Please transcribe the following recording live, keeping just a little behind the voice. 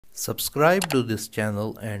Subscribe to this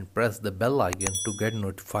channel and press the bell icon to get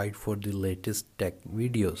notified for the latest tech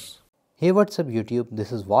videos. Hey, what's up YouTube,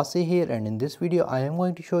 this is Wasay here, and in this video I am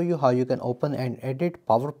going to show you how you can open and edit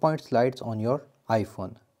PowerPoint slides on your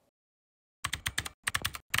iPhone.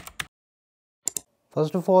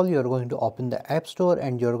 First of all, you are going to open the App Store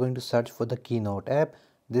and you are going to search for the Keynote app.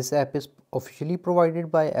 This app is officially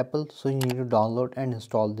provided by Apple, so you need to download and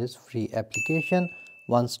install this free application.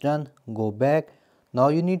 Once done, go back. Now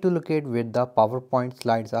you need to locate where the PowerPoint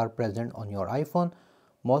slides are present on your iPhone.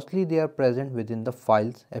 Mostly they are present within the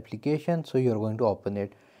Files application, so you are going to open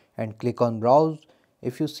it and click on Browse.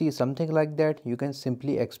 If you see something like that, you can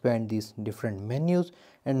simply expand these different menus,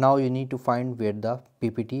 and now you need to find where the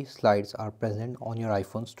PPT slides are present on your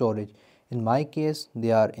iPhone storage. In my case,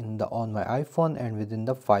 they are on my iPhone and within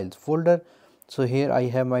the Files folder. So here I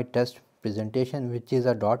have my test presentation, which is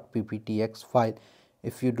a .pptx file.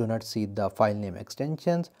 If you do not see the file name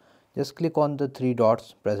extensions, just click on the three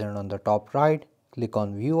dots present on the top right, click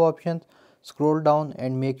on View options, scroll down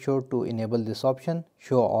and make sure to enable this option,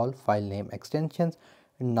 Show all file name extensions,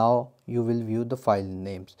 and now you will view the file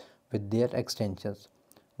names with their extensions.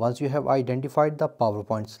 Once you have identified the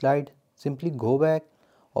PowerPoint slide, simply go back,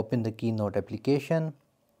 open the Keynote application,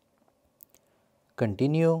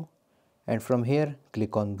 continue, and from here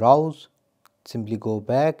click on Browse, simply go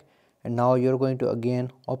back, and now you're going to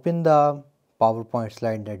again open the PowerPoint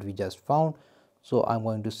slide that we just found. So I'm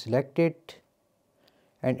going to select it,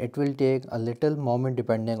 and it will take a little moment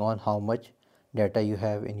depending on how much data you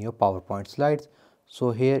have in your PowerPoint slides. So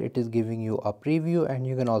here it is giving you a preview, and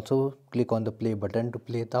you can also click on the play button to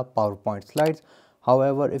play the PowerPoint slides.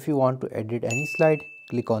 However, if you want to edit any slide,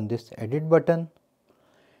 click on this edit button,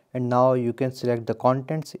 and now you can select the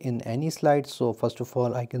contents in any slide. So first of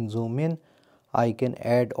all, I can zoom in, I can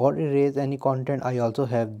add or erase any content. I also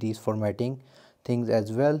have these formatting things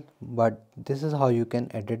as well, but this is how you can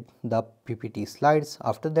edit the PPT slides.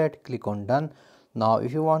 After that, click on done. Now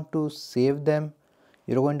if you want to save them,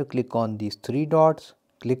 you're going to click on these three dots,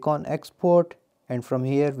 click on export, and from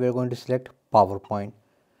here we're going to select PowerPoint.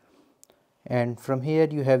 And from here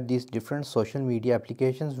you have these different social media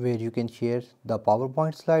applications where you can share the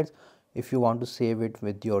PowerPoint slides. If you want to save it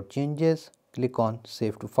with your changes, click on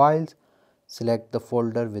Save to Files, select the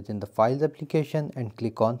folder within the Files application and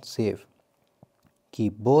click on Save.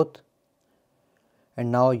 Keep both,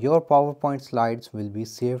 and now your PowerPoint slides will be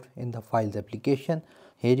saved in the Files application.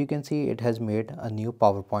 Here you can see it has made a new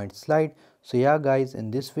PowerPoint slide. So yeah guys,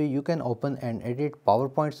 in this way you can open and edit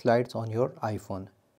PowerPoint slides on your iPhone.